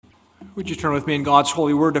Would you turn with me in God's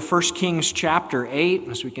holy word to 1 Kings chapter 8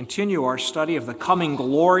 as we continue our study of the coming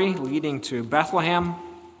glory leading to Bethlehem.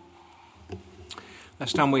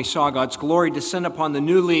 Last time we saw God's glory descend upon the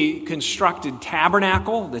newly constructed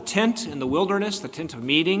tabernacle, the tent in the wilderness, the tent of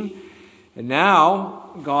meeting. And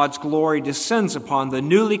now God's glory descends upon the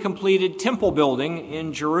newly completed temple building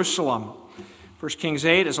in Jerusalem. 1 Kings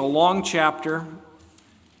 8 is a long chapter.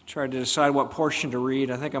 Try to decide what portion to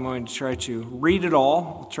read. I think I'm going to try to read it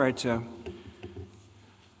all. I'll try to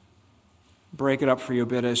break it up for you a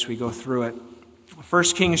bit as we go through it. 1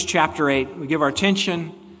 Kings chapter 8, we give our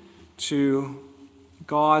attention to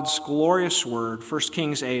God's glorious word. 1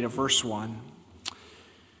 Kings 8 of verse 1.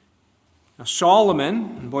 Now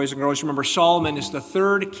Solomon, boys and girls, remember Solomon is the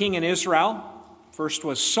third king in Israel. First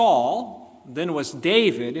was Saul, then was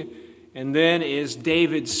David, and then is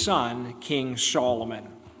David's son, King Solomon.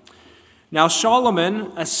 Now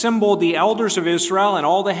Solomon assembled the elders of Israel and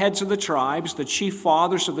all the heads of the tribes, the chief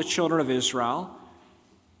fathers of the children of Israel,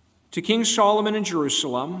 to King Solomon in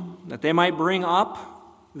Jerusalem, that they might bring up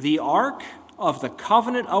the ark of the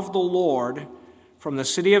covenant of the Lord from the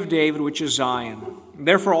city of David, which is Zion.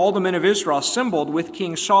 Therefore all the men of Israel assembled with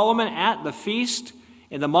King Solomon at the feast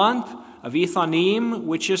in the month of Ethanim,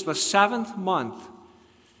 which is the 7th month.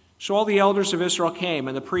 So all the elders of Israel came,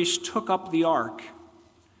 and the priests took up the ark.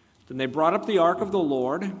 Then they brought up the ark of the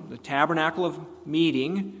Lord, the tabernacle of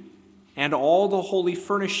meeting, and all the holy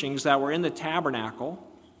furnishings that were in the tabernacle.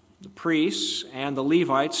 The priests and the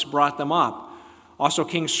Levites brought them up. Also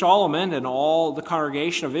King Solomon and all the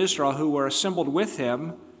congregation of Israel who were assembled with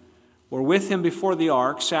him were with him before the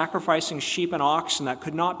ark, sacrificing sheep and oxen that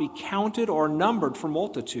could not be counted or numbered for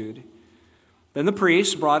multitude. Then the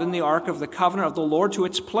priests brought in the ark of the covenant of the Lord to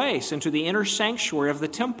its place, into the inner sanctuary of the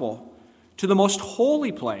temple, to the most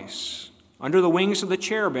holy place, under the wings of the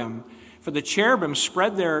cherubim. For the cherubim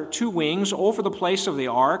spread their two wings over the place of the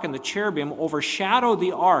ark, and the cherubim overshadowed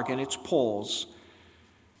the ark and its poles.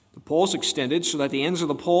 The poles extended so that the ends of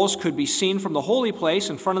the poles could be seen from the holy place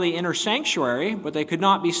in front of the inner sanctuary, but they could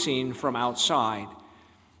not be seen from outside.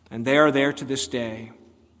 And they are there to this day.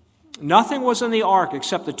 Nothing was in the ark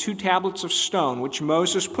except the 2 tablets of stone, which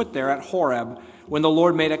Moses put there at Horeb, when the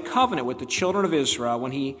Lord made a covenant with the children of Israel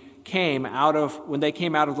when they came out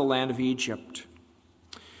of the land of Egypt.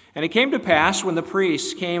 And it came to pass, when the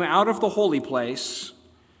priests came out of the holy place,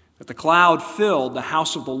 that the cloud filled the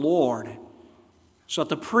house of the Lord, so that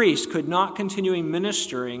the priests could not continue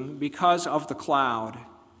ministering because of the cloud.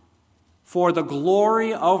 For the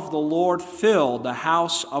glory of the Lord filled the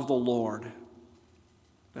house of the Lord.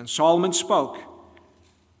 Then Solomon spoke.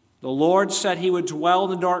 The Lord said he would dwell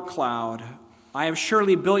in the dark cloud. I have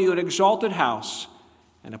surely built you an exalted house,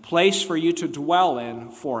 and a place for you to dwell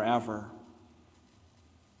in forever.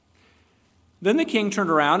 Then the king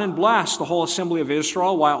turned around and blessed the whole assembly of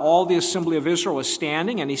Israel, while all the assembly of Israel was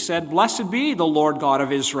standing, and he said, Blessed be the Lord God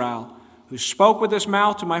of Israel, who spoke with his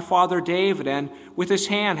mouth to my father David, and with his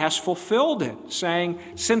hand has fulfilled it, saying,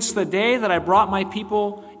 Since the day that I brought my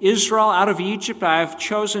people Israel out of Egypt, I have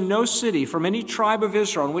chosen no city from any tribe of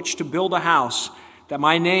Israel in which to build a house, that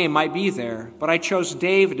my name might be there. But I chose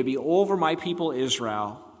David to be over my people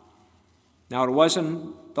Israel. Now it was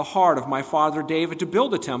in the heart of my father David to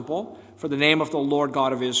build a temple for the name of the Lord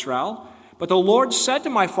God of Israel. But the Lord said to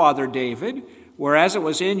my father David, Whereas it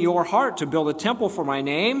was in your heart to build a temple for my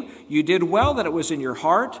name, you did well that it was in your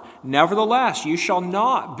heart. Nevertheless, you shall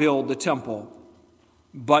not build the temple.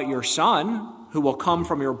 But your son, who will come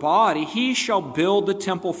from your body, he shall build the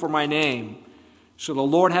temple for my name. So the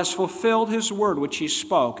Lord has fulfilled his word which he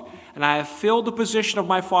spoke, and I have filled the position of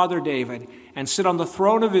my father David, and sit on the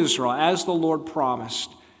throne of Israel, as the Lord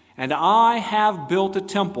promised. And I have built a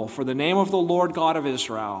temple for the name of the Lord God of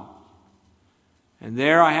Israel. And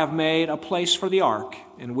there I have made a place for the ark,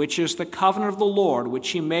 in which is the covenant of the Lord, which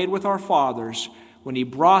he made with our fathers when he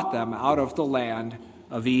brought them out of the land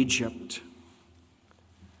of Egypt.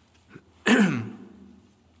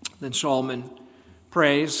 Then Solomon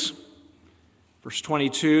prays. Verse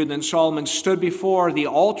 22, Then Solomon stood before the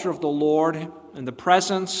altar of the Lord in the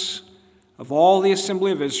presence of all the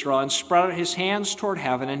assembly of Israel, and spread out his hands toward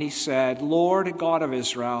heaven, and he said, Lord God of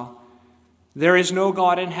Israel, there is no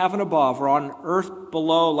God in heaven above or on earth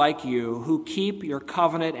below like you, who keep your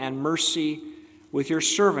covenant and mercy with your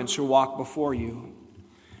servants who walk before you.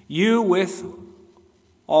 You with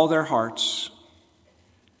all their hearts.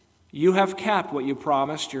 You have kept what you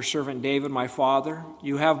promised your servant David, my father.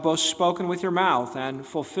 You have both spoken with your mouth and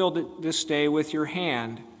fulfilled it this day with your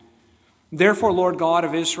hand. Therefore, Lord God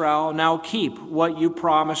of Israel, now keep what you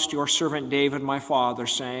promised your servant David, my father,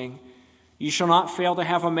 saying, You shall not fail to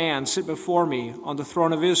have a man sit before me on the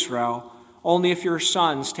throne of Israel, only if your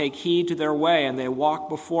sons take heed to their way and they walk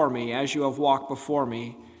before me as you have walked before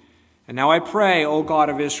me. And now I pray, O God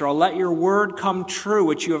of Israel, let your word come true,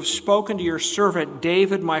 which you have spoken to your servant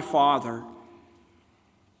David my father.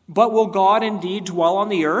 But will God indeed dwell on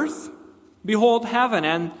the earth? Behold, heaven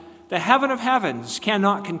and the heaven of heavens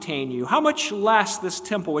cannot contain you. How much less this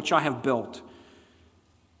temple which I have built?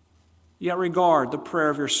 Yet regard the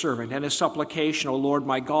prayer of your servant and his supplication, O Lord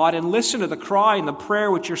my God, and listen to the cry and the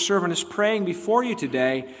prayer which your servant is praying before you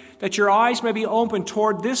today, that your eyes may be open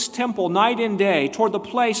toward this temple night and day, toward the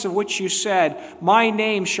place of which you said, my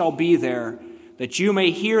name shall be there, that you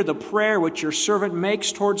may hear the prayer which your servant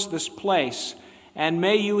makes towards this place, and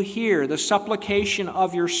may you hear the supplication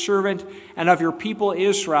of your servant and of your people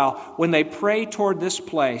Israel when they pray toward this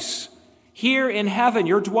place. Here in heaven,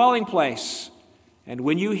 your dwelling place. And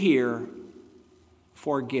when you hear,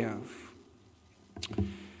 forgive.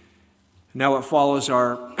 Now it follows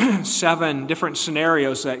our 7 different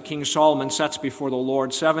scenarios that King Solomon sets before the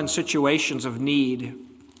Lord, 7 situations of need.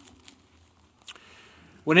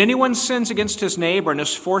 When anyone sins against his neighbor and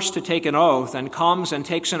is forced to take an oath and comes and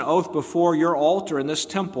takes an oath before your altar in this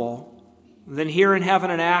temple, then hear in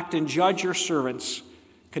heaven and act and judge your servants,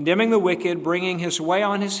 condemning the wicked, bringing his way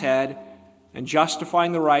on his head, and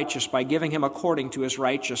justifying the righteous by giving him according to his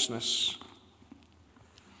righteousness.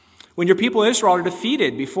 When your people Israel are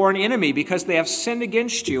defeated before an enemy because they have sinned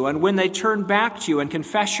against you, and when they turn back to you and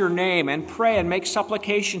confess your name and pray and make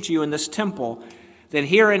supplication to you in this temple, then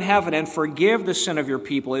hear in heaven and forgive the sin of your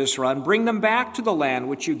people Israel and bring them back to the land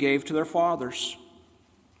which you gave to their fathers.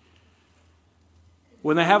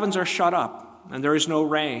 When the heavens are shut up and there is no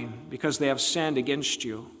rain because they have sinned against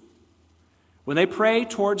you, when they pray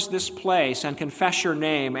towards this place and confess your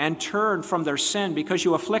name and turn from their sin because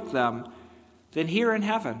you afflict them, then hear in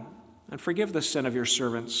heaven and forgive the sin of your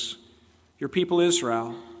servants, your people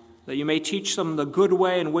Israel, that you may teach them the good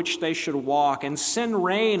way in which they should walk, and send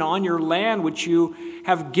rain on your land which you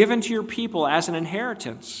have given to your people as an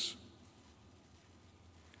inheritance.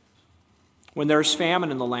 When there is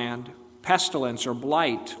famine in the land, pestilence or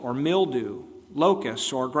blight or mildew,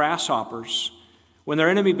 locusts or grasshoppers, when their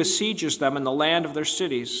enemy besieges them in the land of their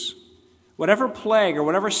cities, whatever plague or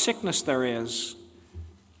whatever sickness there is,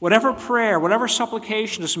 whatever prayer, whatever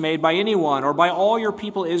supplication is made by anyone or by all your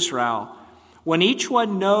people Israel, when each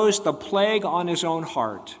one knows the plague on his own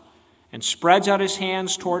heart and spreads out his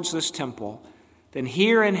hands towards this temple, then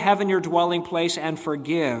hear in heaven your dwelling place and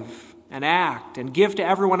forgive and act and give to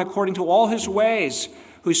everyone according to all his ways,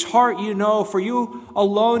 whose heart you know, for you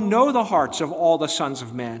alone know the hearts of all the sons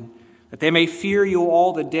of men, that they may fear you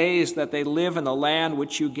all the days that they live in the land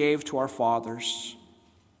which you gave to our fathers.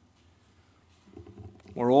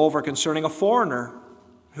 Moreover, concerning a foreigner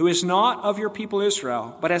who is not of your people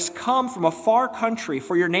Israel, but has come from a far country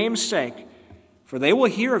for your name's sake, for they will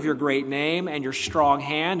hear of your great name and your strong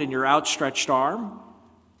hand and your outstretched arm,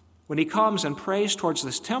 when he comes and prays towards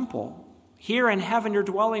this temple, hear in heaven your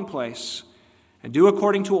dwelling place, and do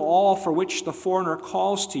according to all for which the foreigner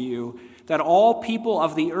calls to you, that all people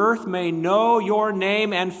of the earth may know your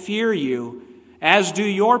name and fear you, as do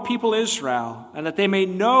your people Israel, and that they may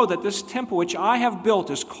know that this temple which I have built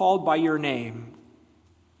is called by your name.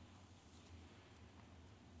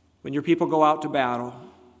 When your people go out to battle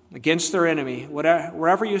against their enemy,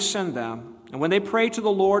 wherever you send them, and when they pray to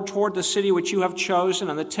the Lord toward the city which you have chosen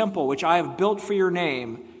and the temple which I have built for your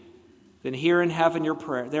name, then hear in heaven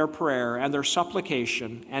their prayer and their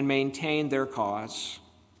supplication, and maintain their cause.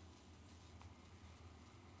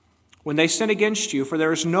 When they sin against you, for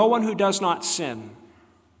there is no one who does not sin,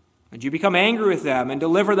 and you become angry with them and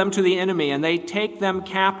deliver them to the enemy, and they take them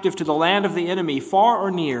captive to the land of the enemy, far or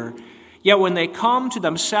near, yet when they come to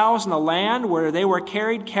themselves in the land where they were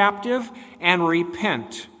carried captive, and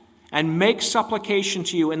repent, and make supplication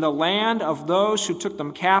to you in the land of those who took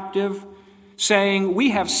them captive, saying, we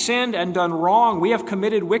have sinned and done wrong, we have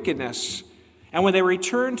committed wickedness. And when they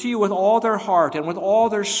return to you with all their heart and with all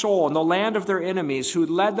their soul in the land of their enemies who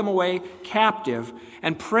led them away captive,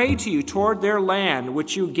 and pray to you toward their land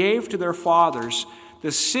which you gave to their fathers,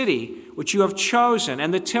 the city which you have chosen,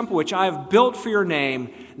 and the temple which I have built for your name,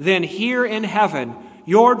 then hear in heaven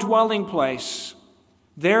your dwelling place,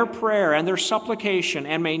 their prayer and their supplication,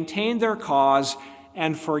 and maintain their cause,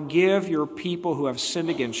 and forgive your people who have sinned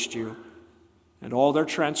against you, and all their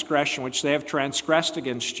transgression which they have transgressed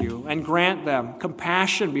against you, and grant them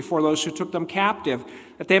compassion before those who took them captive,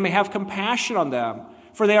 that they may have compassion on them.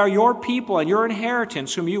 For they are your people and your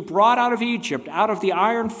inheritance, whom you brought out of Egypt, out of the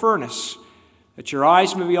iron furnace, that your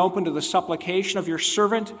eyes may be opened to the supplication of your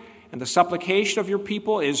servant and the supplication of your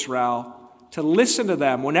people Israel, to listen to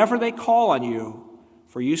them whenever they call on you.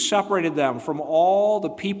 For you separated them from all the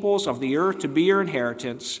peoples of the earth to be your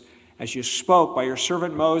inheritance, as you spoke by your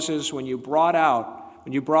servant Moses when you brought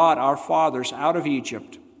our fathers out of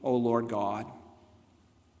Egypt, O Lord God.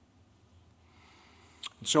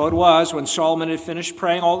 And so it was, when Solomon had finished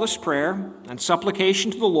praying all this prayer and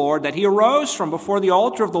supplication to the Lord, that he arose from before the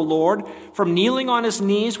altar of the Lord, from kneeling on his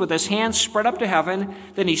knees with his hands spread up to heaven.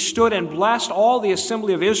 Then he stood and blessed all the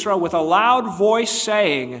assembly of Israel with a loud voice,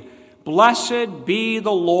 saying, Blessed be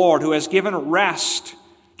the Lord, who has given rest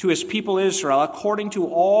to his people Israel, according to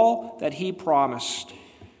all that he promised.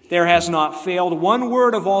 There has not failed one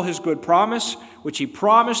word of all his good promise, which he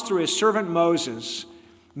promised through his servant Moses.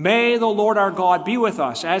 May the Lord our God be with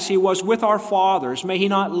us, as he was with our fathers. May he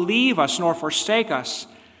not leave us nor forsake us,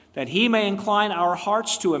 that he may incline our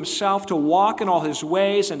hearts to himself, to walk in all his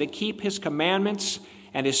ways, and to keep his commandments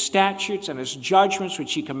and his statutes and his judgments,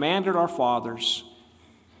 which he commanded our fathers.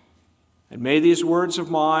 And may these words of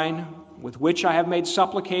mine, with which I have made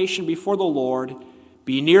supplication before the Lord,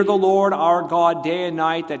 be near the Lord our God day and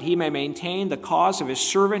night, that he may maintain the cause of his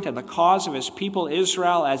servant and the cause of his people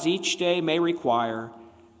Israel, as each day may require,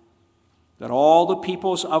 that all the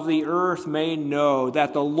peoples of the earth may know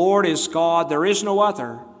that the Lord is God, there is no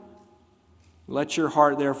other. Let your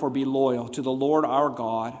heart therefore be loyal to the Lord our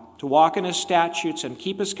God, to walk in his statutes and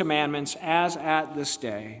keep his commandments, as at this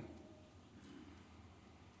day.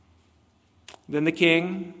 Then the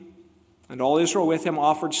king and all Israel with him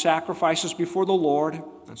offered sacrifices before the Lord.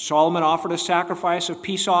 And Solomon offered a sacrifice of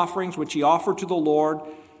peace offerings, which he offered to the Lord,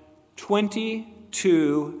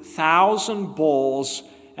 22,000 bulls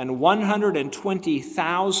and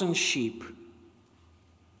 120,000 sheep.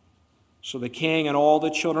 So the king and all the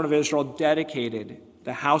children of Israel dedicated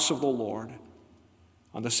the house of the Lord.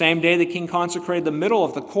 On the same day, the king consecrated the middle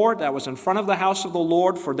of the court that was in front of the house of the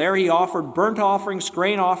Lord, for there he offered burnt offerings,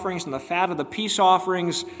 grain offerings, and the fat of the peace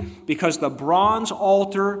offerings, because the bronze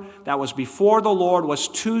altar that was before the Lord was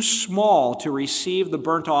too small to receive the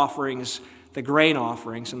burnt offerings, the grain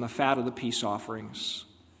offerings, and the fat of the peace offerings.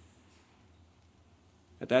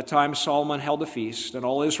 At that time Solomon held a feast, and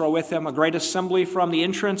all Israel with him, a great assembly from the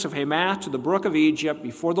entrance of Hamath to the brook of Egypt,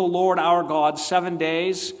 before the Lord our God 7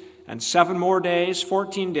 days, and 7 more days,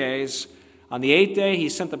 14 days. On the 8th day he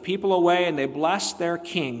sent the people away, and they blessed their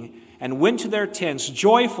king, and went to their tents,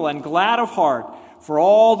 joyful and glad of heart, for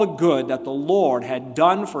all the good that the Lord had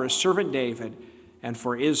done for his servant David, and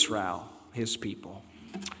for Israel, his people.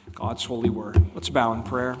 God's holy word. Let's bow in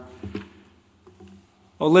prayer.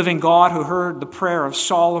 O living God, who heard the prayer of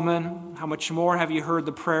Solomon, how much more have you heard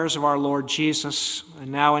the prayers of our Lord Jesus?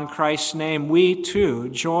 And now in Christ's name, we too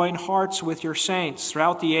join hearts with your saints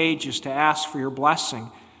throughout the ages to ask for your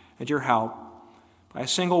blessing and your help. By a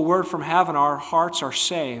single word from heaven, our hearts are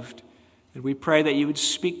saved. And we pray that you would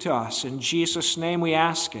speak to us. In Jesus' name we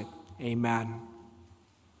ask it. Amen.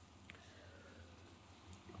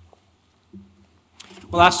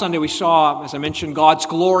 Well, last Sunday we saw, as I mentioned, God's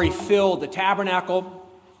glory filled the tabernacle.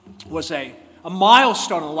 Was a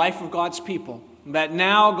milestone in the life of God's people. That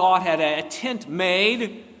now God had a tent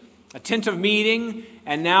made, a tent of meeting,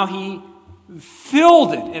 and now he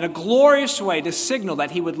filled it in a glorious way to signal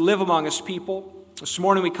that he would live among his people. This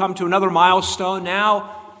morning we come to another milestone.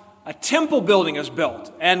 Now a temple building is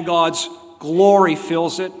built, and God's glory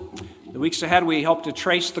fills it. The weeks ahead we hope to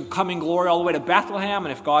trace the coming glory all the way to Bethlehem,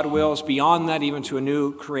 and if God wills, beyond that, even to a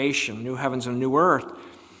new creation, new heavens and a new earth.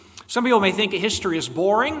 Some people may think history is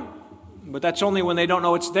boring, but that's only when they don't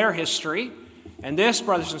know it's their history. And this,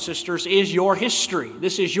 brothers and sisters, is your history.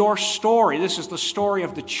 This is your story. This is the story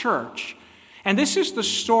of the church. And this is the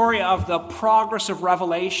story of the progress of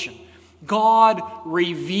revelation. God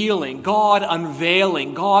revealing, God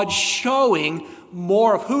unveiling, God showing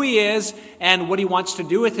more of who he is and what he wants to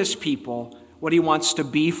do with his people, what he wants to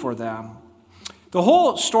be for them. The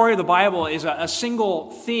whole story of the Bible is a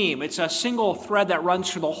single theme. It's a single thread that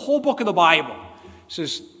runs through the whole book of the Bible. This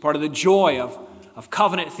is part of the joy of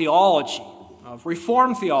covenant theology, of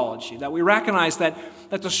Reformed theology, that we recognize that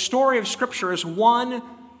the story of Scripture is one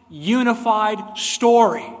unified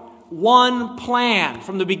story, one plan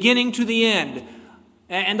from the beginning to the end.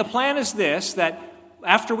 And the plan is this, that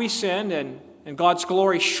after we sinned and God's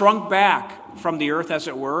glory shrunk back from the earth, as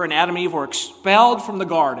it were, and Adam and Eve were expelled from the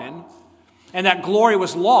garden, and that glory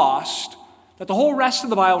was lost, that the whole rest of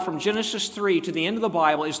the Bible, from Genesis 3 to the end of the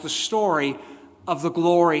Bible, is the story of the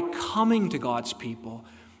glory coming to God's people.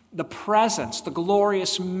 The presence, the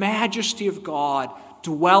glorious majesty of God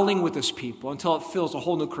dwelling with his people until it fills a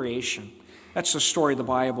whole new creation. That's the story of the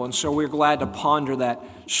Bible, and so we're glad to ponder that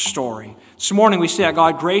story. This morning we see that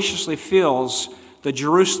God graciously fills the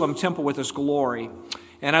Jerusalem temple with his glory.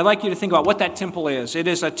 And I'd like you to think about what that temple is. It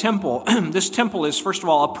is a temple. This temple is, first of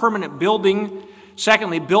all, a permanent building.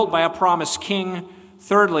 Secondly, built by a promised king.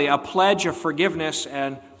 Thirdly, a pledge of forgiveness.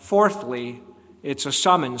 And fourthly, it's a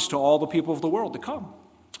summons to all the people of the world to come.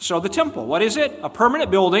 So the temple, what is it? A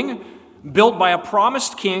permanent building built by a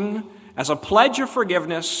promised king as a pledge of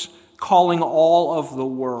forgiveness, calling all of the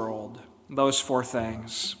world. Those four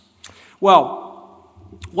things. Well,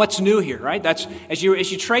 what's new here, right? That's as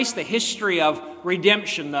you trace the history of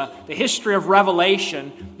redemption, the history of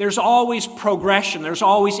revelation, there's always progression, there's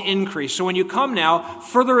always increase. So when you come now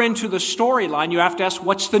further into the storyline, you have to ask,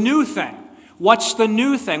 what's the new thing? What's the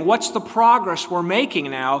new thing? What's the progress we're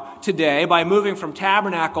making now today by moving from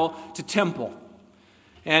tabernacle to temple?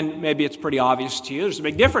 And maybe it's pretty obvious to you, there's a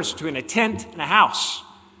big difference between a tent and a house.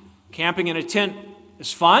 Camping in a tent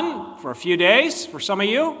is fun for a few days for some of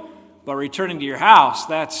you, but returning to your house,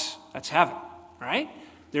 that's heaven, right?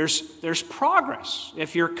 There's progress.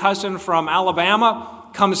 If your cousin from Alabama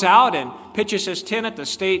comes out and pitches his tent at the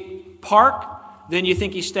state park, then you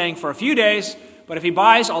think he's staying for a few days. But if he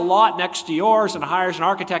buys a lot next to yours and hires an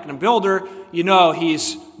architect and a builder, you know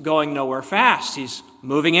he's going nowhere fast. He's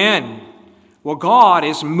moving in. Well, God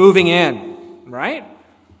is moving in, right?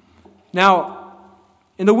 Now,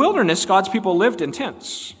 in the wilderness, God's people lived in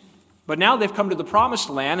tents. But now they've come to the promised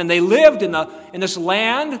land, and they lived in this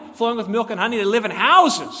land flowing with milk and honey. They live in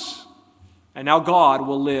houses. And now God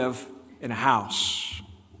will live in a house.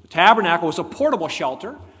 The tabernacle was a portable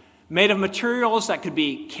shelter made of materials that could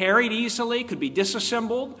be carried easily, could be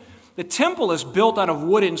disassembled. The temple is built out of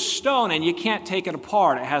wood and stone, and you can't take it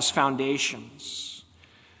apart. It has foundations.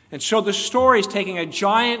 And so the story is taking a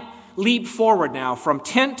giant leap forward now from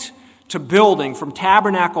tent to building, from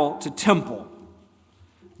tabernacle to temple.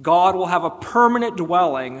 God will have a permanent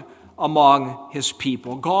dwelling among his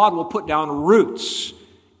people. God will put down roots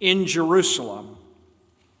in Jerusalem.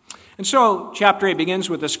 And so chapter 8 begins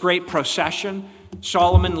with this great procession.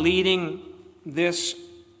 Solomon leading this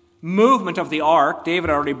movement of the ark. David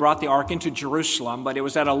already brought the ark into Jerusalem, but it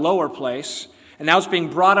was at a lower place. And now it's being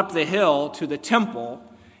brought up the hill to the temple.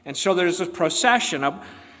 And so there's a procession,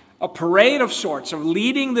 a parade of sorts of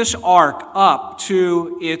leading this ark up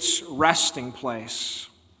to its resting place.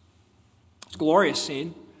 It's a glorious scene.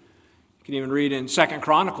 You can even read in 2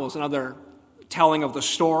 Chronicles another telling of the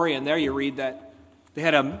story, and there you read that they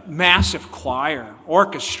had a massive choir,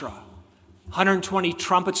 orchestra, 120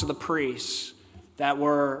 trumpets of the priests that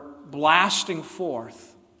were blasting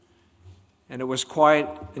forth, and it was quite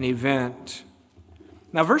an event.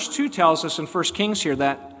 Now, verse 2 tells us in 1 Kings here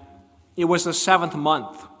that it was the 7th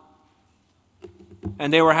month,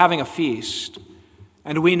 and they were having a feast.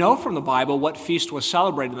 And we know from the Bible what feast was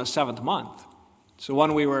celebrated in the 7th month. It's the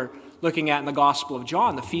one we were looking at in the Gospel of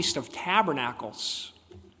John, the Feast of Tabernacles.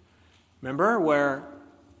 Remember, where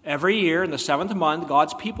every year in the 7th month,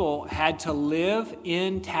 God's people had to live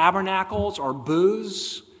in tabernacles or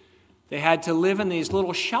booths. They had to live in these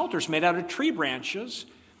little shelters made out of tree branches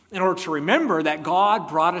in order to remember that God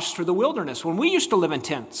brought us through the wilderness when we used to live in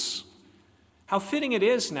tents. How fitting it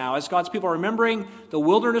is now, as God's people are remembering the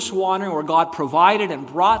wilderness wandering where God provided and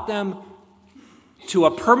brought them to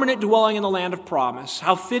a permanent dwelling in the land of promise.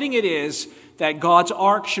 How fitting it is that God's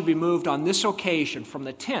ark should be moved on this occasion from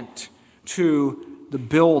the tent to the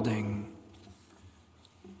building.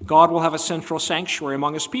 God will have a central sanctuary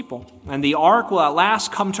among his people, and the ark will at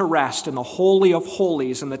last come to rest in the Holy of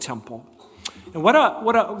Holies in the temple. And what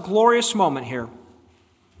a glorious moment here.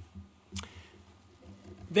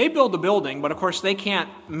 They build the building, but of course they can't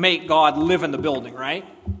make God live in the building, right?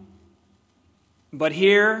 But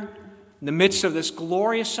here, in the midst of this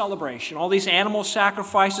glorious celebration, all these animal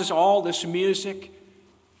sacrifices, all this music.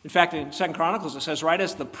 In fact, in 2 Chronicles it says, right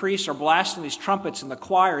as the priests are blasting these trumpets and the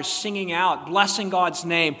choir is singing out, blessing God's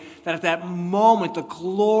name, that at that moment the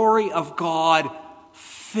glory of God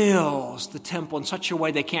fills the temple in such a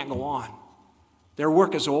way they can't go on. Their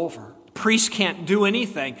work is over. Priests can't do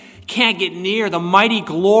anything, can't get near. The mighty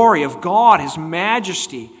glory of God, his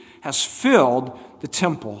majesty, has filled the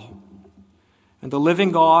temple. And the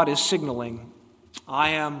living God is signaling, I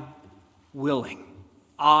am willing.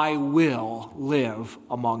 I will live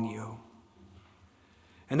among you.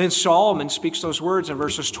 And then Solomon speaks those words in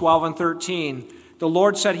verses 12 and 13. The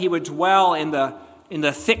Lord said he would dwell in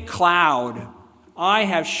the thick cloud. I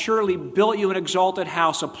have surely built you an exalted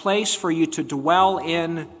house, a place for you to dwell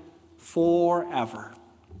in forever.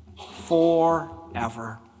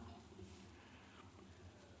 Forever.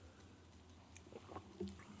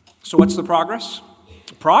 So what's the progress?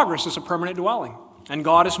 The progress is a permanent dwelling, and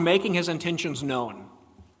God is making his intentions known.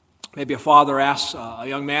 Maybe a father asks a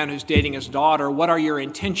young man who's dating his daughter, "What are your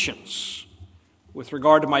intentions with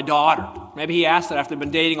regard to my daughter?" Maybe he asked that after they've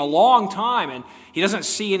been dating a long time and he doesn't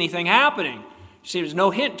see anything happening. You see, there's no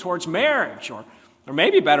hint towards marriage. Or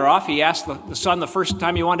maybe better off, he asked the son the first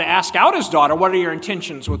time he wanted to ask out his daughter, "What are your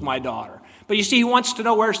intentions with my daughter?" But you see, he wants to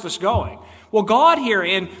know, where's this going? Well, God here,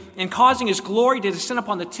 in causing his glory to descend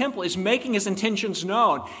upon the temple, is making his intentions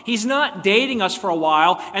known. He's not dating us for a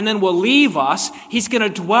while and then will leave us. He's going to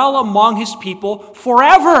dwell among his people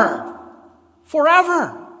forever.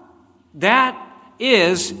 Forever. That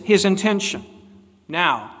is his intention.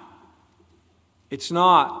 Now, it's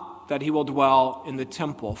not that he will dwell in the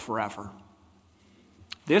temple forever.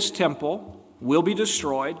 This temple will be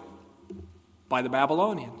destroyed by the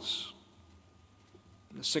Babylonians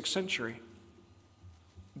in the 6th century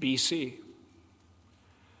BC.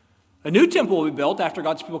 A new temple will be built after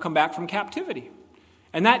God's people come back from captivity.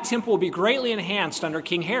 And that temple will be greatly enhanced under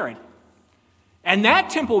King Herod. And that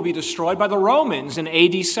temple will be destroyed by the Romans in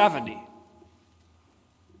AD 70.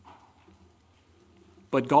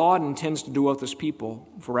 But God intends to dwell with his people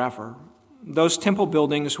forever. Those temple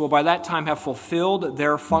buildings will by that time have fulfilled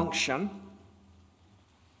their function.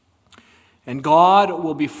 And God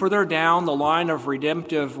will be further down the line of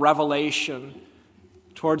redemptive revelation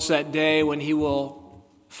towards that day when he will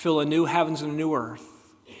fill a new heavens and a new earth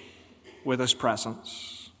with his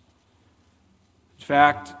presence. In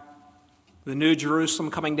fact, the new Jerusalem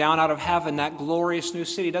coming down out of heaven, that glorious new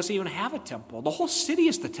city, doesn't even have a temple. The whole city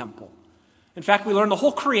is the temple. In fact, we learn the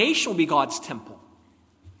whole creation will be God's temple.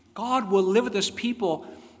 God will live with his people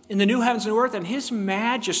in the new heavens and earth, and his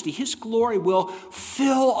majesty, his glory will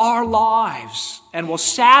fill our lives and will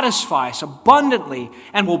satisfy us abundantly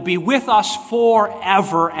and will be with us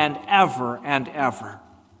forever and ever and ever.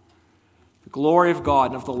 The glory of God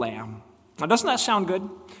and of the Lamb. Now, doesn't that sound good?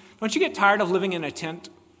 Don't you get tired of living in a tent?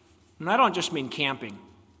 And I don't just mean camping.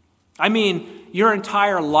 I mean, your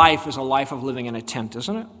entire life is a life of living in a tent,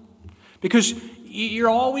 isn't it? Because you're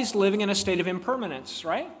always living in a state of impermanence,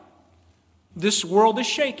 right? This world is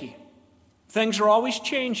shaky. Things are always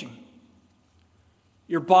changing.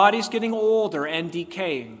 Your body's getting older and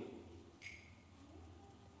decaying.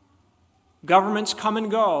 Governments come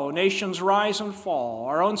and go. Nations rise and fall.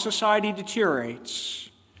 Our own society deteriorates.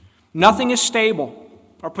 Nothing is stable.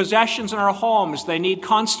 Our possessions in our homes, they need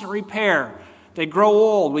constant repair. They grow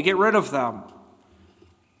old. We get rid of them.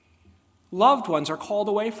 Loved ones are called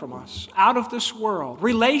away from us, out of this world.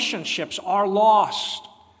 Relationships are lost.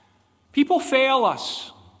 People fail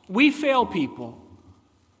us. We fail people.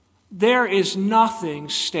 There is nothing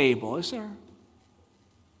stable, is there?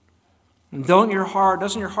 And doesn't your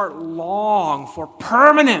heart long for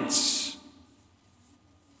permanence?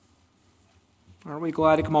 Aren't we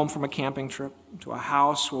glad to come home from a camping trip to a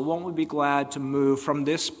house? Well, won't we be glad to move from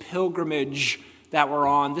this pilgrimage that we're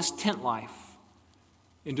on, this tent life,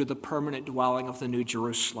 into the permanent dwelling of the New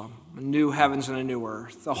Jerusalem, a new heavens and a new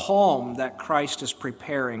earth, the home that Christ is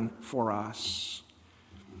preparing for us.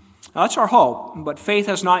 Now, that's our hope, but faith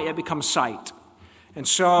has not yet become sight. And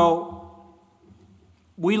so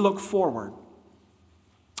we look forward.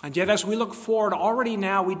 And yet as we look forward, already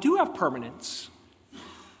now we do have permanence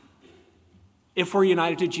if we're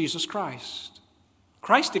united to Jesus Christ.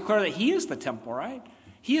 Christ declared that he is the temple, right?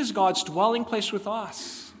 He is God's dwelling place with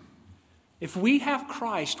us. If we have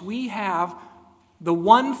Christ, we have the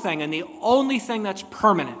one thing and the only thing that's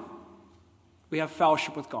permanent. We have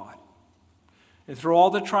fellowship with God. And through all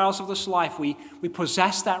the trials of this life, we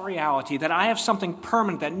possess that reality that I have something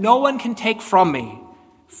permanent that no one can take from me.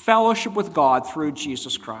 Fellowship with God through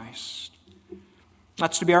Jesus Christ.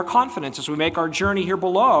 That's to be our confidence as we make our journey here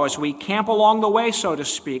below, as we camp along the way, so to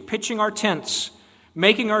speak, pitching our tents,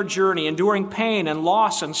 making our journey, enduring pain and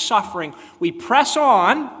loss and suffering. We press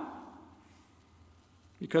on,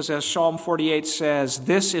 because as Psalm 48 says,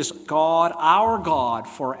 this is God, our God,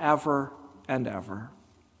 forever and ever.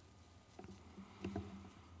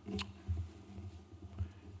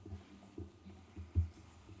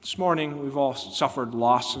 This morning, we've all suffered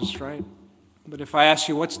losses, right? But if I ask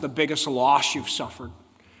you, what's the biggest loss you've suffered?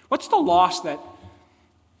 What's the loss that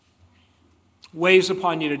weighs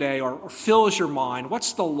upon you today or fills your mind?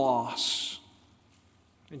 What's the loss?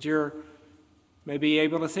 And you're maybe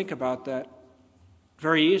able to think about that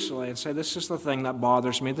very easily and say, this is the thing that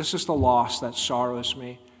bothers me. This is the loss that sorrows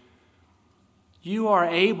me. You are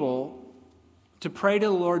able to pray to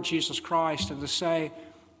the Lord Jesus Christ and to say,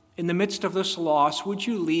 in the midst of this loss, would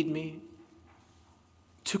you lead me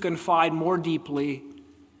to confide more deeply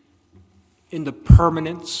in the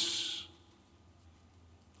permanence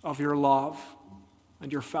of your love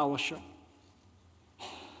and your fellowship?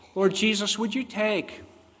 Lord Jesus, would you take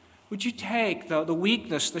Would you take the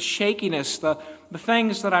weakness, the shakiness, the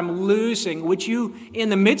things that I'm losing? Would you, in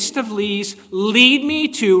the midst of these, lead me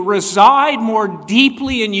to reside more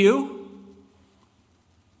deeply in you?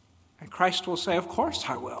 And Christ will say, of course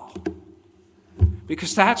I will.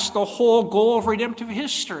 Because that's the whole goal of redemptive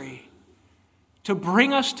history. To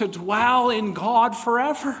bring us to dwell in God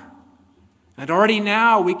forever. And already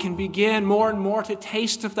now we can begin more and more to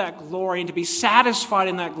taste of that glory and to be satisfied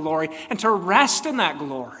in that glory and to rest in that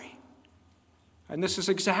glory. And this is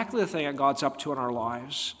exactly the thing that God's up to in our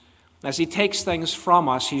lives. As He takes things from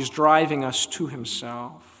us, He's driving us to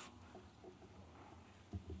Himself.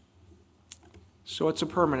 So it's a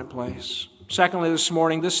permanent place. Secondly, this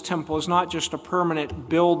morning, this temple is not just a permanent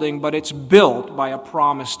building, but it's built by a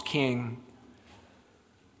promised king.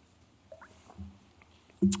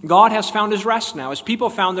 God has found His rest now. As people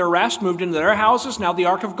found their rest, moved into their houses, now the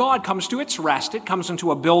ark of God comes to its rest. It comes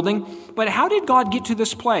into a building. But how did God get to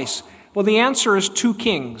this place? Well, the answer is two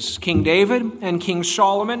kings, King David and King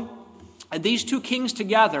Solomon. And these two kings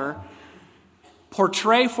together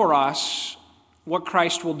portray for us what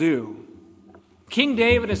Christ will do. King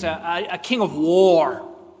David is a king of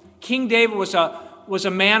war. King David was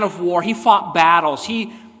a man of war. He fought battles.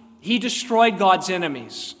 He destroyed God's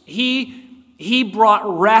enemies. He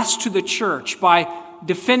brought rest to the church by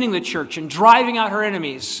defending the church and driving out her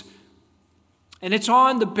enemies. And it's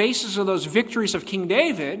on the basis of those victories of King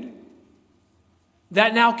David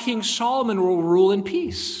that now King Solomon will rule in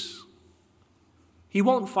peace. He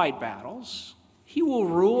won't fight battles. He will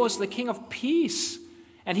rule as the king of peace.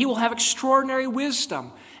 And he will have extraordinary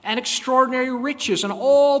wisdom and extraordinary riches, and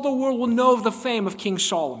all the world will know of the fame of King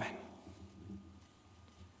Solomon.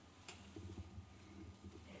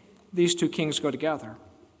 These two kings go together.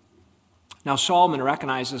 Now Solomon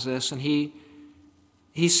recognizes this, and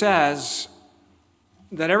he says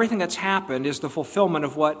that everything that's happened is the fulfillment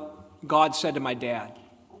of what God said to my dad,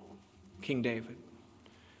 King David.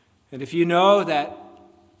 And if you know that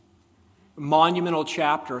monumental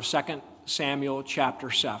chapter of 2 Samuel chapter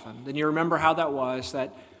 7, then you remember how that was,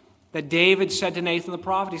 that David said to Nathan the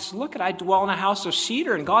prophet, he said, look, I dwell in a house of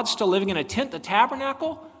cedar, and God's still living in a tent, the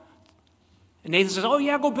tabernacle. And Nathan says, oh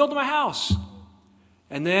yeah, go build him a house.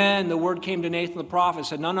 And then the word came to Nathan the prophet and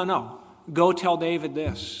said, no, go tell David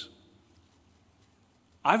this.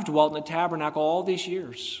 I've dwelt in the tabernacle all these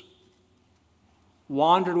years,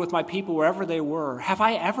 wandered with my people wherever they were. Have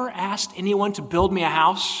I ever asked anyone to build me a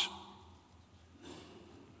house?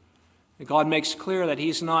 And God makes clear that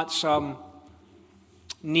He's not some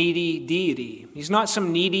needy deity. He's not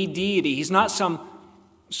some needy deity. He's not some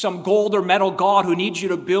gold or metal god who needs you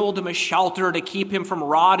to build him a shelter to keep him from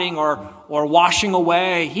rotting or washing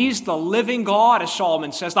away. He's the living God, as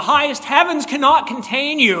Solomon says. The highest heavens cannot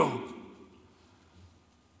contain you.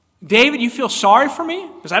 David, you feel sorry for me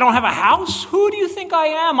because I don't have a house? Who do you think I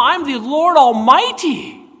am? I'm the Lord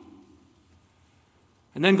Almighty.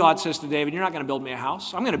 And then God says to David, you're not going to build me a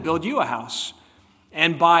house. I'm going to build you a house.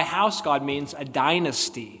 And by house, God means a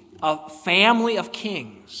dynasty, a family of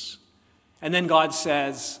kings. And then God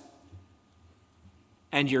says,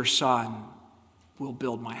 and your son will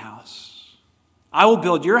build my house. I will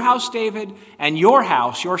build your house, David, and your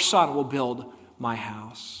house, your son, will build my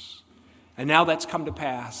house. And now that's come to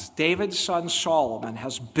pass. David's son Solomon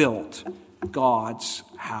has built God's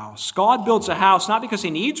house. God builds a house not because He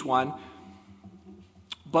needs one,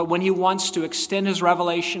 but when He wants to extend His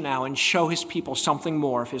revelation now and show His people something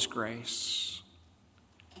more of His grace.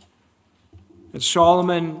 And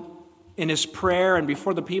Solomon, in his prayer and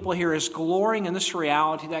before the people here, is glorying in this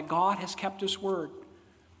reality that God has kept His word.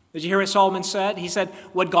 Did you hear what Solomon said? He said,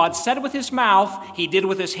 what God said with His mouth, He did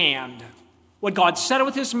with His hand. What God said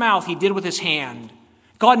with His mouth, He did with His hand.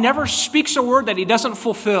 God never speaks a word that He doesn't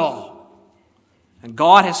fulfill. And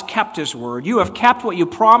God has kept His word. You have kept what you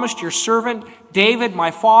promised your servant David,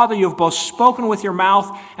 my father. You have both spoken with your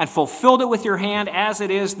mouth and fulfilled it with your hand, as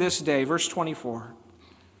it is this day. Verse 24.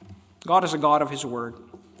 God is a God of His word.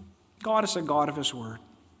 God is a God of His word.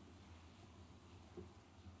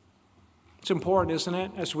 It's important, isn't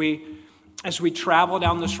it? As we travel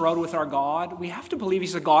down this road with our God, we have to believe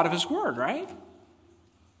He's a God of His word, right?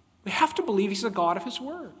 We have to believe He's a God of His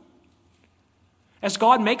word. As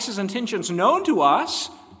God makes His intentions known to us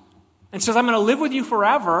and says, I'm going to live with you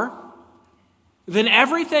forever, then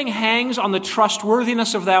everything hangs on the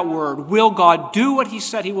trustworthiness of that word. Will God do what He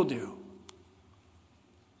said He will do?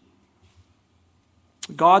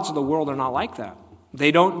 Gods of the world are not like that.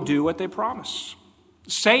 They don't do what they promise.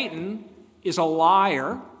 Satan is a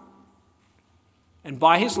liar, and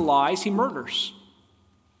by his lies he murders.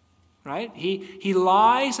 Right? He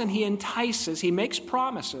lies and he entices, he makes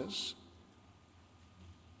promises.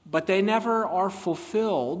 but they never are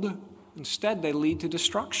fulfilled. Instead, they lead to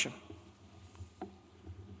destruction.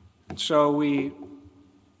 And so we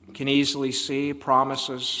can easily see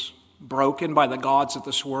promises broken by the gods of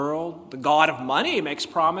this world. The God of money makes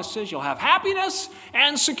promises. You'll have happiness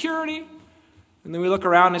and security. And then we look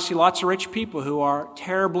around and see lots of rich people who are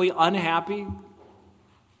terribly unhappy,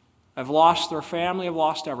 have lost their family, have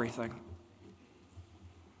lost everything.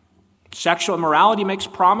 Sexual immorality makes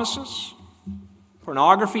promises.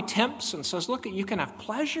 Pornography tempts and says, look, you can have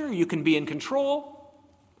pleasure, you can be in control.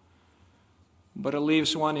 But it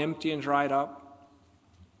leaves one empty and dried up.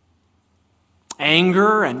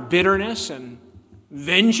 Anger and bitterness and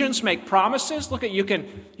vengeance make promises. Look, you can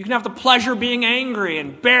have the pleasure of being angry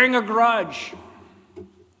and bearing a grudge.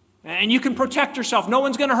 And you can protect yourself. No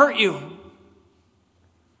one's going to hurt you.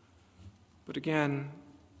 But again,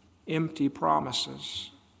 empty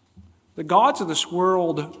promises. The gods of this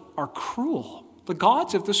world are cruel. The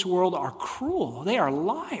gods of this world are cruel. They are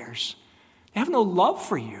liars. They have no love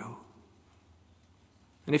for you.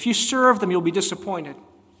 And if you serve them, you'll be disappointed.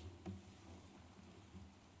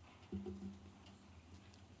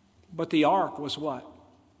 But the ark was what?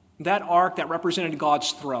 That ark that represented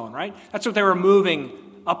God's throne, right? That's what they were moving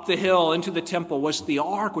up the hill into the temple, was the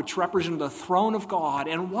ark which represented the throne of God.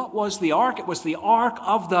 And what was the ark? It was the ark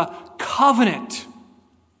of the covenant.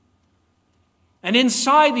 And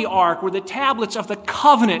inside the ark were the tablets of the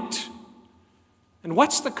covenant. And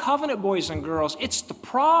what's the covenant, boys and girls? It's the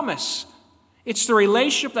promise. It's the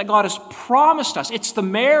relationship that God has promised us. It's the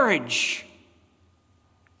marriage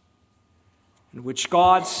in which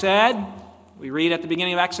God said, we read at the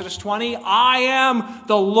beginning of Exodus 20, I am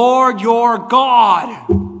the Lord your God.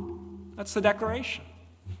 That's the declaration.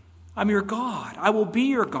 I'm your God. I will be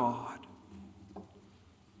your God.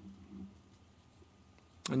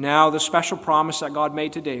 And now the special promise that God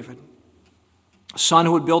made to David, a son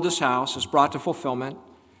who would build his house, is brought to fulfillment.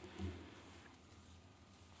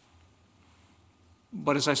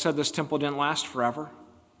 But as I said, this temple didn't last forever.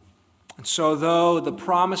 And so though the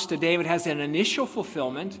promise to David has an initial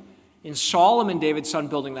fulfillment in Solomon, David's son,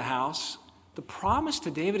 building the house, the promise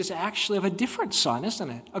to David is actually of a different son, isn't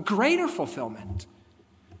it? A greater fulfillment.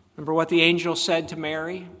 Remember what the angel said to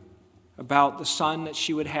Mary about the son that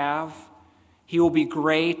she would have? He will be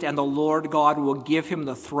great, and the Lord God will give him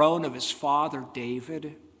the throne of his father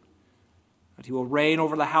David. That he will reign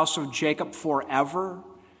over the house of Jacob forever,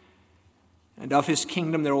 and of his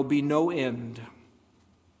kingdom there will be no end.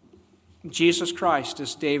 Jesus Christ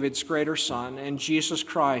is David's greater son, and Jesus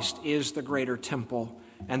Christ is the greater temple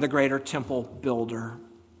and the greater temple builder.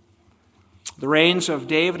 The reigns of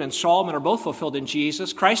David and Solomon are both fulfilled in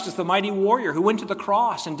Jesus. Christ is the mighty warrior who went to the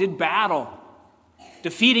cross and did battle,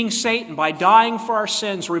 defeating Satan by dying for our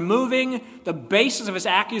sins, removing the basis of his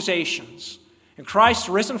accusations. And Christ,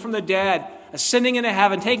 risen from the dead, ascending into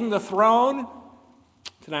heaven, taking the throne.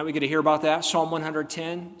 Tonight we get to hear about that, Psalm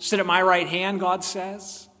 110. Sit at my right hand, God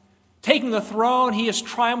says. Taking the throne, he has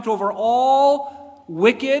triumphed over all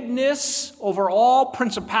wickedness, over all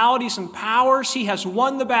principalities and powers. He has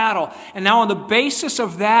won the battle. And now on the basis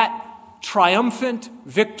of that triumphant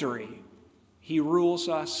victory, he rules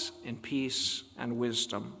us in peace and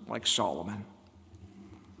wisdom like Solomon.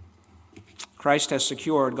 Christ has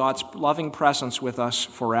secured God's loving presence with us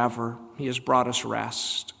forever. He has brought us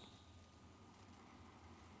rest.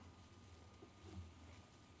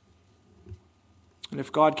 And if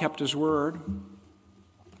God kept his word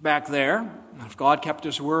back there, if God kept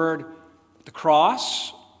his word at the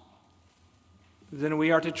cross, then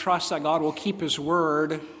we are to trust that God will keep his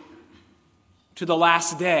word to the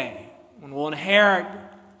last day, when we'll inherit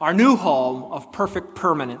our new home of perfect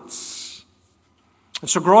permanence. And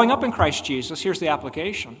so growing up in Christ Jesus, here's the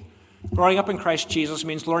application. Growing up in Christ Jesus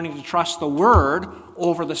means learning to trust the word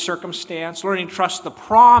over the circumstance, learning to trust the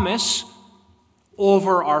promise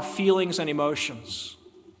over our feelings and emotions.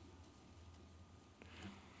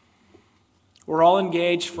 We're all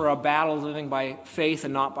engaged for a battle living by faith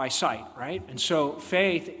and not by sight, right? And so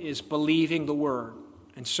faith is believing the word.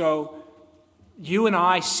 And so you and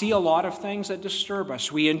I see a lot of things that disturb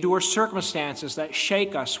us. We endure circumstances that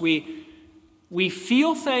shake us. We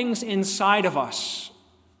feel things inside of us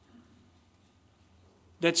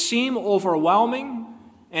that seem overwhelming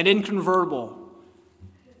and inconvertible.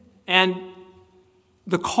 And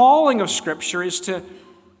the calling of Scripture is to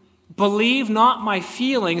believe not my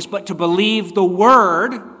feelings, but to believe the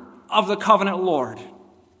word of the covenant Lord.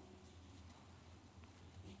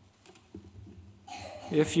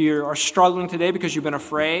 If you are struggling today because you've been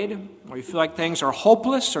afraid, or you feel like things are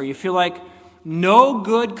hopeless, or you feel like no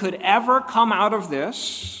good could ever come out of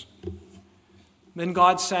this, then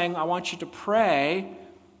God's saying, I want you to pray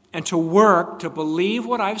and to work to believe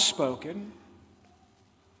what I've spoken,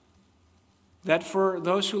 that for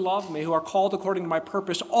those who love me, who are called according to my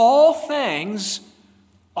purpose, all things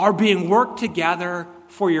are being worked together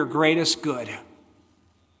for your greatest good.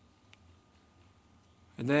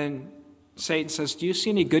 And then Satan says, do you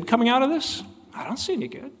see any good coming out of this? I don't see any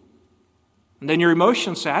good. And then your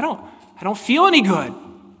emotions say, I don't feel any good.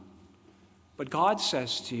 But God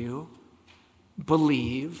says to you,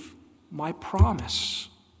 believe my promise.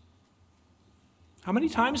 How many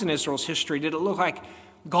times in Israel's history did it look like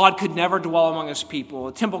God could never dwell among his people?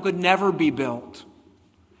 A temple could never be built.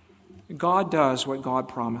 God does what God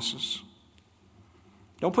promises.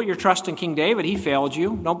 Don't put your trust in King David. He failed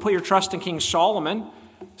you. Don't put your trust in King Solomon.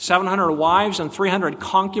 700 wives and 300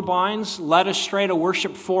 concubines, led astray to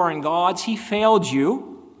worship foreign gods. He failed you.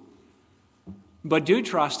 But do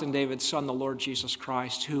trust in David's son, the Lord Jesus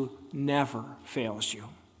Christ, who never fails you.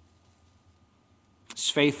 He's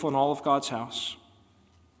faithful in all of God's house.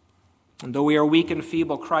 And though we are weak and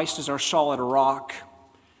feeble, Christ is our solid rock.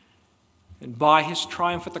 And by his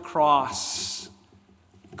triumph at the cross,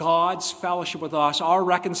 God's fellowship with us, our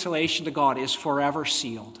reconciliation to God, is forever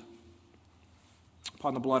sealed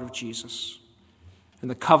upon the blood of Jesus and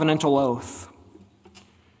the covenantal oath.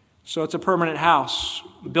 So it's a permanent house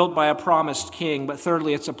built by a promised king, but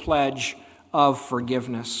thirdly, it's a pledge of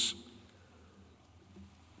forgiveness.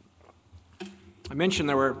 I mentioned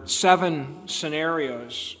there were 7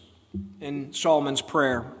 scenarios in Solomon's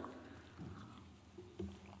prayer.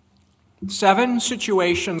 7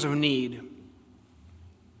 situations of need.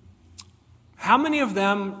 How many of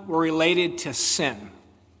them were related to sin?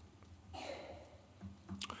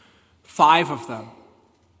 5 of them.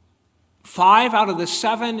 5 out of the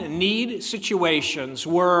 7 need situations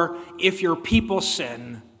were, if your people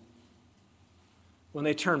sin, when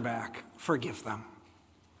they turn back, forgive them.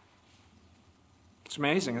 It's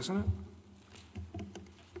amazing, isn't it?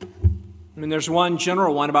 I mean, there's one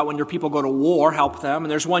general one about when your people go to war, help them.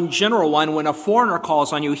 And there's one general one when a foreigner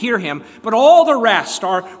calls on you, hear him. But all the rest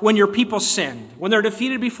are when your people sin, when they're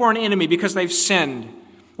defeated before an enemy because they've sinned,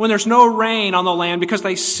 when there's no rain on the land because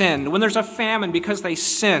they sinned, when there's a famine because they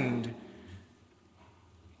sinned.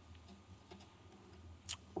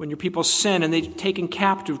 When your people sin and they're taken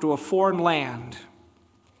captive to a foreign land.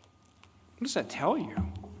 What does that tell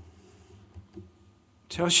you? It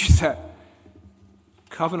tells you that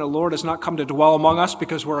covenant Lord has not come to dwell among us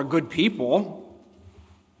because we're a good people.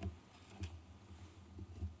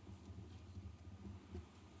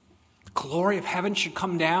 The glory of heaven should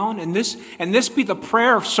come down, and this be the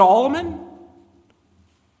prayer of Solomon.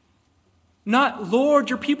 Not, Lord,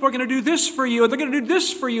 your people are going to do this for you, and they're going to do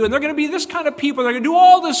this for you, and they're going to be this kind of people, they're going to do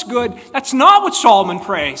all this good. That's not what Solomon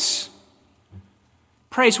prays.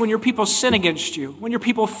 Prays when your people sin against you, when your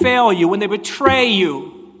people fail you, when they betray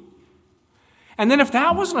you. And then if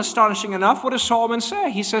that wasn't astonishing enough, what does Solomon say?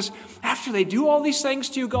 He says, after they do all these things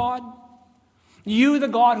to you, God, you, the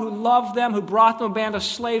God who loved them, who brought them a band of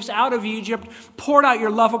slaves out of Egypt, poured out your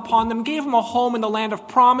love upon them, gave them a home in the land of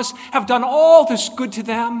promise, have done all this good to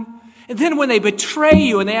them. And then when they betray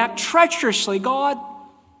you and they act treacherously, God,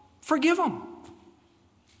 forgive them.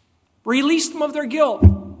 Release them of their guilt.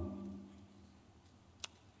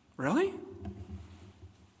 Really?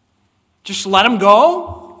 Just let them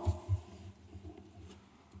go?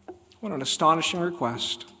 What an astonishing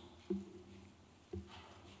request.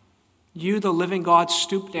 You, the living God,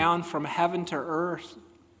 stoop down from heaven to earth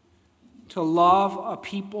to love a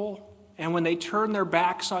people, and when they turn their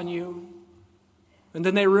backs on you, and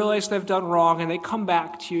then they realize they've done wrong, and they come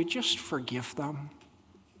back to you, just forgive them.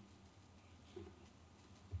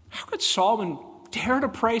 How could Solomon dare to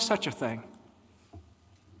pray such a thing?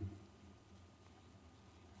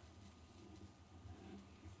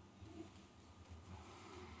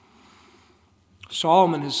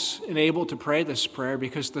 Solomon is enabled to pray this prayer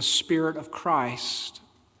because the Spirit of Christ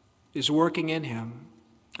is working in him,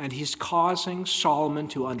 and he's causing Solomon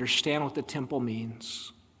to understand what the temple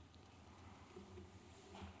means.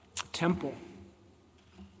 The temple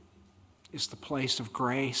is the place of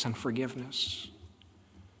grace and forgiveness.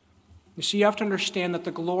 You see, you have to understand that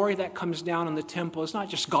the glory that comes down in the temple is not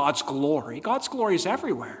just God's glory. God's glory is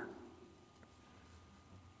everywhere.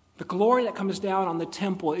 The glory that comes down on the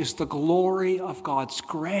temple is the glory of God's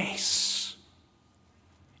grace.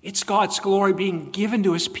 It's God's glory being given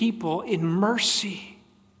to his people in mercy.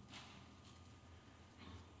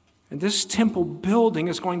 And this temple building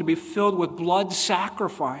is going to be filled with blood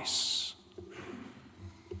sacrifice.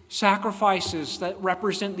 Sacrifices that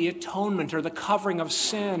represent the atonement or the covering of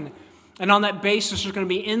sin. And on that basis, there's going to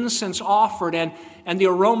be incense offered, and the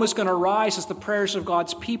aroma is going to rise as the prayers of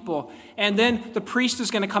God's people. And then the priest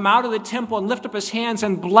is going to come out of the temple and lift up his hands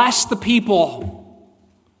and bless the people.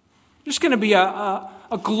 There's going to be a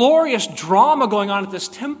glorious drama going on at this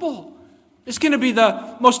temple. It's going to be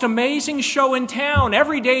the most amazing show in town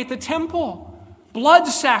every day at the temple. Blood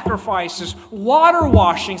sacrifices, water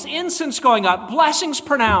washings, incense going up, blessings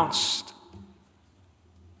pronounced.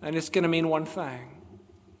 And it's going to mean one thing.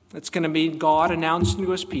 It's going to be God announcing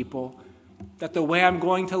to his people that the way I'm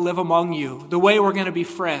going to live among you, the way we're going to be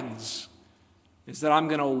friends, is that I'm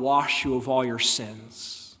going to wash you of all your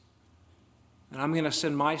sins. And I'm going to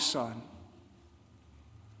send my Son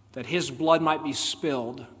that his blood might be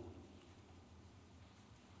spilled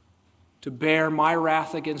to bear my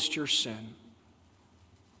wrath against your sin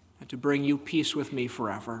and to bring you peace with me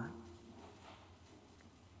forever.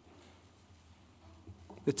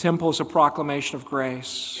 The temple is a proclamation of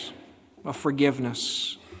grace, of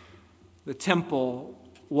forgiveness. The temple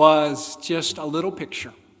was just a little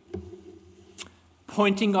picture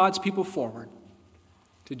pointing God's people forward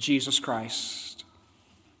to Jesus Christ,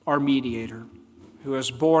 our mediator, who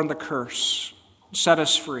has borne the curse, set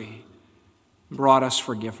us free, brought us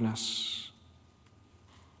forgiveness.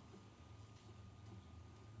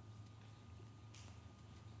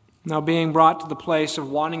 Now, being brought to the place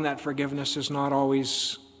of wanting that forgiveness is not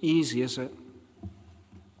always easy, is it?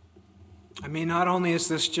 I mean, not only is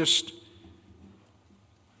this just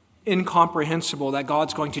incomprehensible that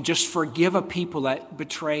God's going to just forgive a people that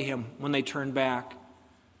betray him when they turn back,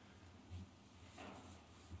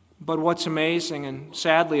 but what's amazing and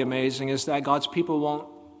sadly amazing is that God's people won't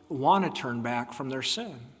want to turn back from their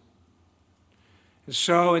sin. And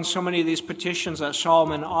so in so many of these petitions that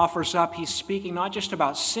Solomon offers up, he's speaking not just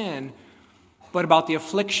about sin, but about the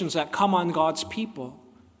afflictions that come on God's people.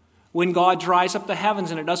 When God dries up the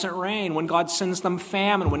heavens and it doesn't rain, when God sends them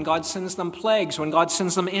famine, when God sends them plagues, when God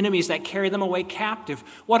sends them enemies that carry them away captive.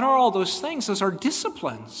 What are all those things? Those are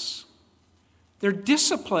disciplines. They're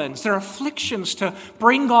disciplines. They're afflictions to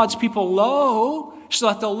bring God's people low so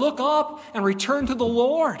that they'll look up and return to the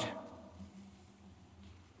Lord.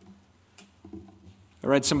 I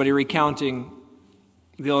read somebody recounting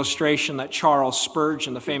the illustration that Charles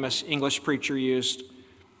Spurgeon, the famous English preacher, used.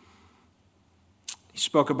 He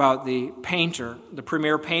spoke about the painter, the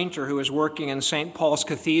premier painter who was working in St. Paul's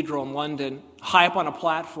Cathedral in London, high up on a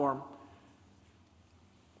platform,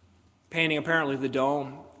 painting apparently the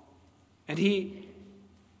dome. And he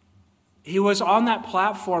was on that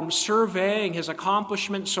platform surveying his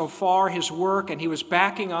accomplishments so far, his work, and he was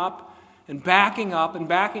backing up and backing up and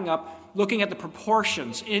backing up, looking at the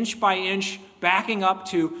proportions, inch by inch, backing up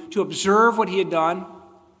to observe what he had done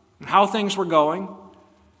and how things were going.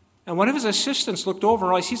 And one of his assistants looked over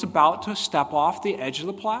and realized he's about to step off the edge of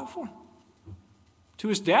the platform to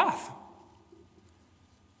his death.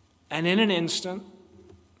 And in an instant,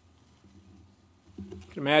 you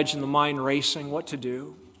can imagine the mind racing what to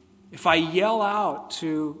do. If I yell out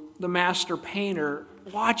to the master painter,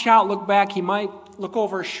 watch out, look back, he might look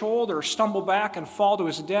over his shoulder, stumble back, and fall to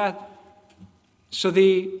his death. So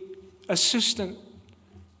the assistant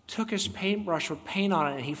took his paintbrush with paint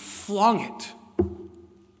on it and he flung it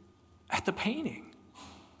at the painting,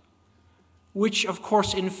 which of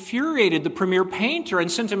course infuriated the premier painter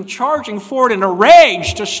and sent him charging forward in a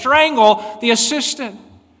rage to strangle the assistant,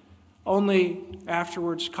 only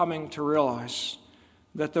afterwards coming to realize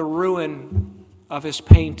that the ruin of his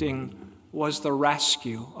painting was the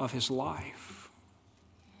rescue of his life.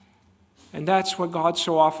 And that's what God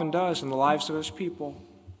so often does in the lives of his people,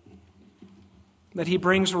 that he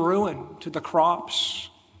brings ruin to the crops,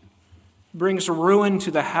 brings ruin to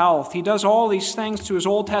the health. He does all these things to his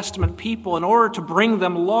Old Testament people in order to bring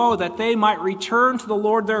them low, that they might return to the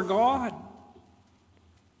Lord their God.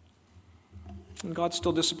 And God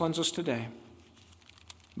still disciplines us today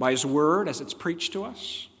by his word as it's preached to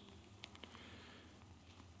us.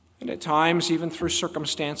 And at times, even through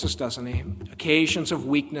circumstances, doesn't he? Occasions of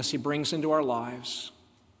weakness he brings into our lives.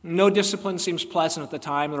 No discipline seems pleasant at the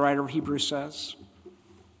time, the writer of Hebrews says,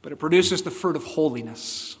 but it produces the fruit of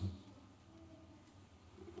holiness.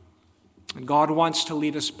 And God wants to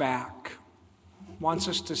lead us back, wants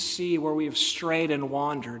us to see where we have strayed and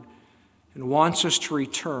wandered, and wants us to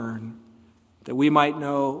return that we might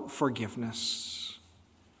know forgiveness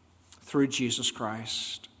through Jesus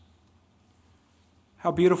Christ.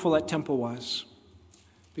 How beautiful that temple was,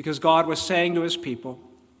 because God was saying to his people,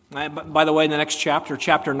 by the way, in the next chapter,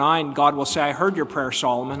 chapter 9, God will say, I heard your prayer,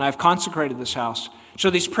 Solomon. I've consecrated this house. So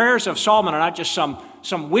these prayers of Solomon are not just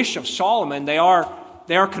some wish of Solomon. They are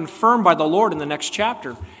they are confirmed by the Lord in the next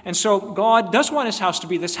chapter. And so God does want his house to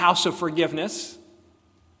be this house of forgiveness.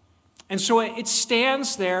 And so it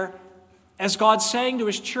stands there as God saying to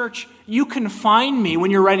his church, you can find me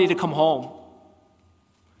when you're ready to come home.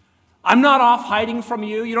 I'm not off hiding from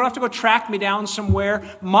you. You don't have to go track me down somewhere.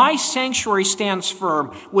 My sanctuary stands firm.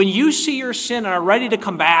 When you see your sin and are ready to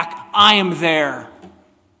come back, I am there.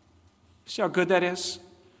 See how good that is?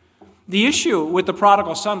 The issue with the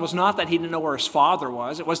prodigal son was not that he didn't know where his father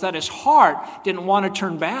was. It was that his heart didn't want to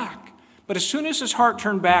turn back. But as soon as his heart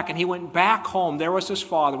turned back and he went back home, there was his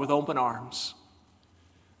father with open arms.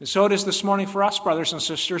 And so it is this morning for us, brothers and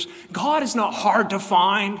sisters. God is not hard to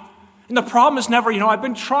find. And the problem is never, I've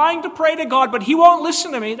been trying to pray to God, but he won't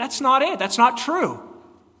listen to me. That's not it. That's not true.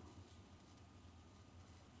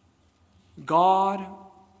 God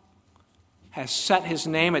has set his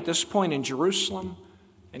name at this point in Jerusalem,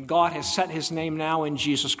 and God has set his name now in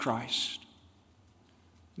Jesus Christ.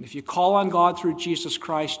 And if you call on God through Jesus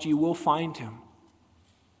Christ, you will find him,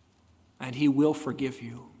 and he will forgive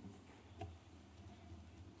you.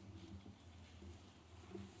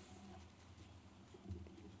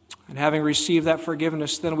 And having received that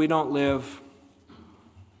forgiveness, then we don't live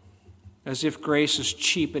as if grace is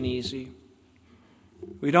cheap and easy.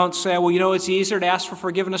 We don't say, it's easier to ask for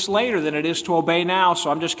forgiveness later than it is to obey now, so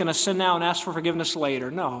I'm just going to sin now and ask for forgiveness later.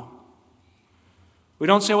 No. We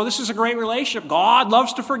don't say, this is a great relationship. God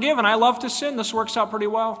loves to forgive and I love to sin. This works out pretty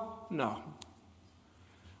well. No.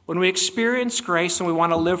 When we experience grace and we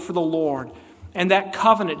want to live for the Lord, and that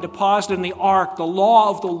covenant deposited in the ark, the law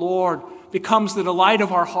of the Lord, becomes the delight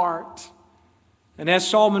of our heart. And as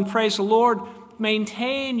Solomon prays, the Lord,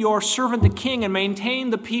 maintain your servant the king and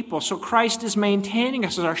maintain the people. So Christ is maintaining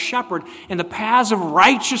us as our shepherd in the paths of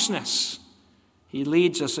righteousness. He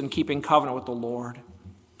leads us in keeping covenant with the Lord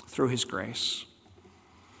through his grace.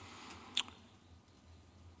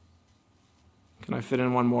 Can I fit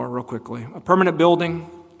in one more real quickly? A permanent building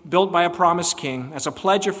built by a promised king as a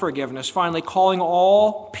pledge of forgiveness, finally calling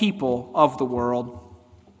all people of the world.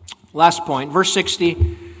 Last point, verse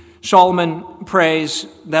 60, Solomon prays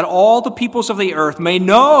that all the peoples of the earth may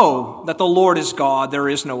know that the Lord is God, there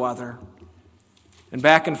is no other. And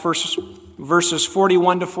back in verses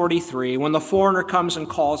 41 to 43, when the foreigner comes and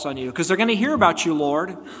calls on you, because they're going to hear about you,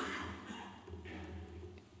 Lord.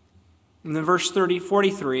 And then verse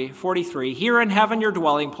 43, hear in heaven your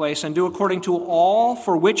dwelling place, and do according to all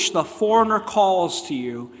for which the foreigner calls to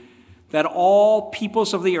you, that all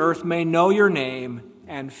peoples of the earth may know your name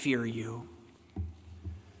and fear you.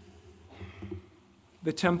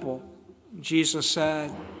 The temple, Jesus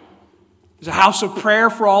said, is a house of prayer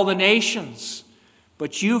for all the nations,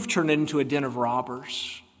 but you've turned it into a den of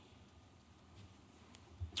robbers.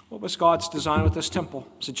 What was God's design with this temple?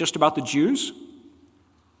 Is it just about the Jews?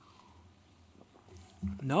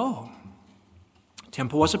 No. The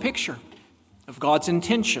temple was a picture of God's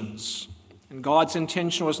intentions. And God's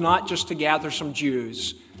intention was not just to gather some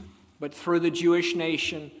Jews, but through the Jewish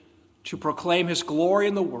nation to proclaim his glory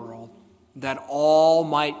in the world, that all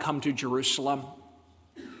might come to Jerusalem.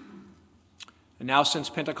 And now since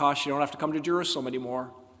Pentecost, you don't have to come to Jerusalem anymore.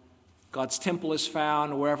 God's temple is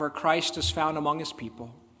found wherever Christ is found among his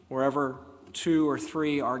people, wherever 2 or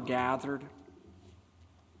 3 are gathered.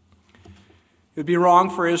 It would be wrong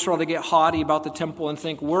for Israel to get haughty about the temple and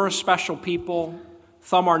think we're a special people,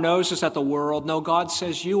 thumb our noses at the world. No, God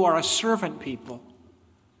says you are a servant people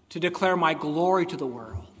to declare my glory to the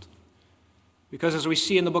world. Because as we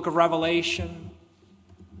see in the book of Revelation,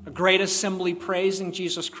 a great assembly praising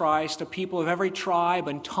Jesus Christ, a people of every tribe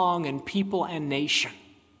and tongue and people and nation.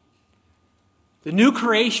 The new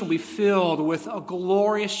creation will be filled with a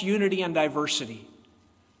glorious unity and diversity.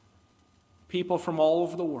 People from all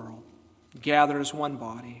over the world gathered as one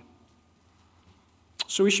body.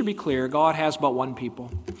 So we should be clear, God has but one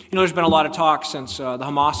people. There's been a lot of talk since the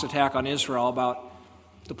Hamas attack on Israel about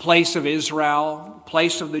the place of Israel,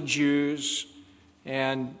 place of the Jews,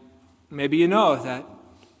 and maybe you know that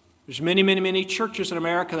there's many churches in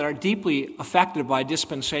America that are deeply affected by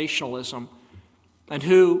dispensationalism and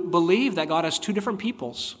who believe that God has 2 different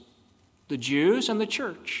peoples, the Jews and the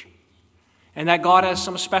church, and that God has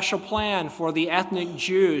some special plan for the ethnic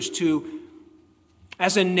Jews to,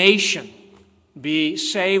 as a nation, be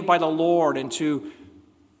saved by the Lord and to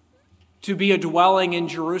be a dwelling in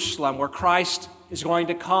Jerusalem where Christ is going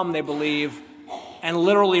to come, they believe, and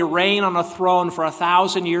literally reign on a throne for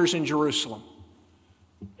 1,000 years in Jerusalem.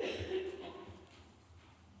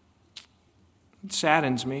 It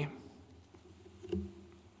saddens me.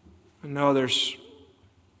 I know there's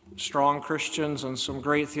strong Christians and some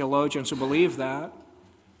great theologians who believe that.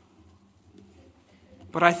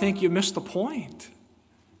 But I think you missed the point.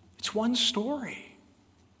 It's one story.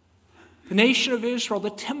 The nation of Israel,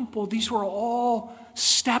 the temple, these were all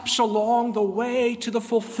steps along the way to the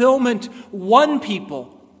fulfillment. One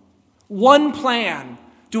people, one plan,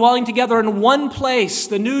 dwelling together in one place,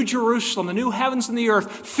 the new Jerusalem, the new heavens and the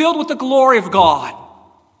earth, filled with the glory of God.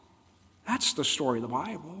 That's the story of the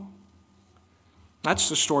Bible. That's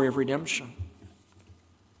the story of redemption.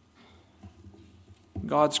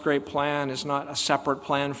 God's great plan is not a separate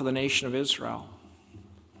plan for the nation of Israel,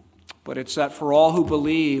 but it's that for all who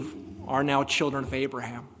believe are now children of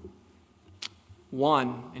Abraham,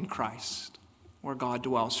 one in Christ, where God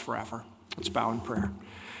dwells forever. Let's bow in prayer.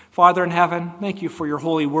 Father in heaven, thank you for your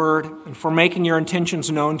holy word and for making your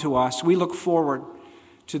intentions known to us. We look forward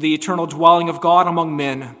to the eternal dwelling of God among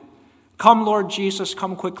men. Come, Lord Jesus,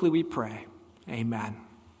 come quickly, we pray. Amen.